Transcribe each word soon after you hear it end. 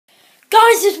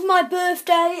Guys, it's my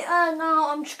birthday and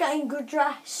now I'm just getting good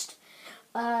dressed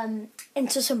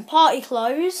into some party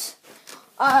clothes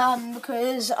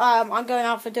because I'm going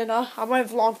out for dinner. I won't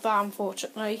vlog that,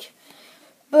 unfortunately,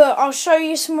 but I'll show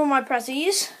you some of my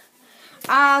prezzies.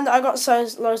 And I got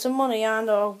loads of money, and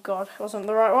oh god, it wasn't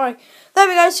the right way. There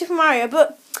we go, Super Mario.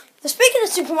 But speaking of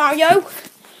Super Mario,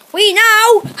 we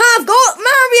now have got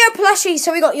Mario plushies.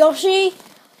 So we got Yoshi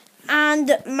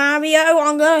and Mario.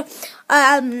 I'm gonna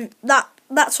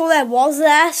that's all there was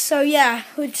there. So yeah,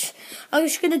 I'm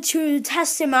just gonna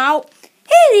test him out.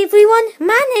 Hey everyone,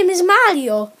 my name is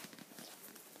Mario.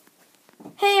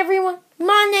 Hey everyone,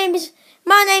 my name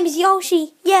is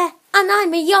Yoshi. Yeah, and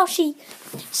I'm a Yoshi.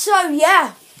 So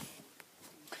yeah,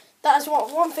 that's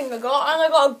one thing I got, and I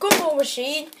got a gumball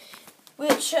machine,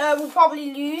 which we'll probably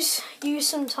use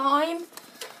some time.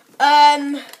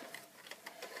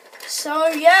 So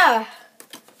yeah,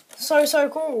 so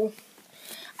cool.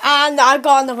 And I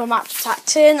got another match attack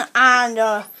tin, and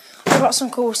I got some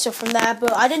cool stuff from there,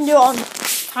 but I didn't do it on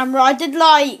camera.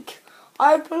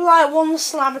 I put like one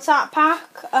slam attack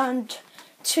pack and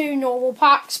 2 normal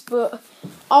packs, but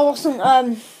I wasn't.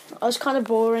 I was kind of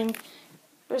boring.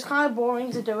 It was kind of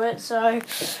boring to do it, so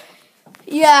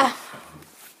yeah.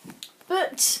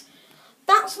 But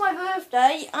that's my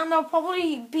birthday, and I'll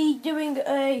probably be doing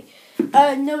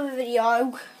another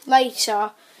video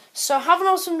later. So have an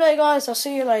awesome day, guys. I'll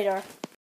see you later.